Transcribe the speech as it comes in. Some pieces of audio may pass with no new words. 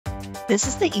This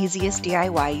is the easiest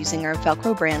DIY using our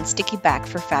VELCRO Brand Sticky Back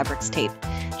for fabrics tape.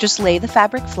 Just lay the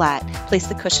fabric flat, place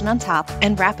the cushion on top,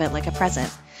 and wrap it like a present.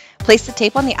 Place the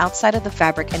tape on the outside of the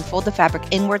fabric and fold the fabric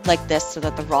inward like this so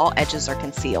that the raw edges are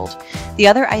concealed. The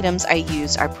other items I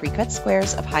used are pre-cut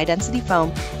squares of high-density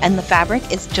foam, and the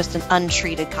fabric is just an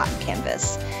untreated cotton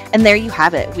canvas. And there you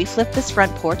have it. We flipped this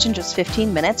front porch in just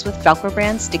 15 minutes with VELCRO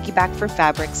Brand Sticky Back for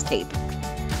fabrics tape.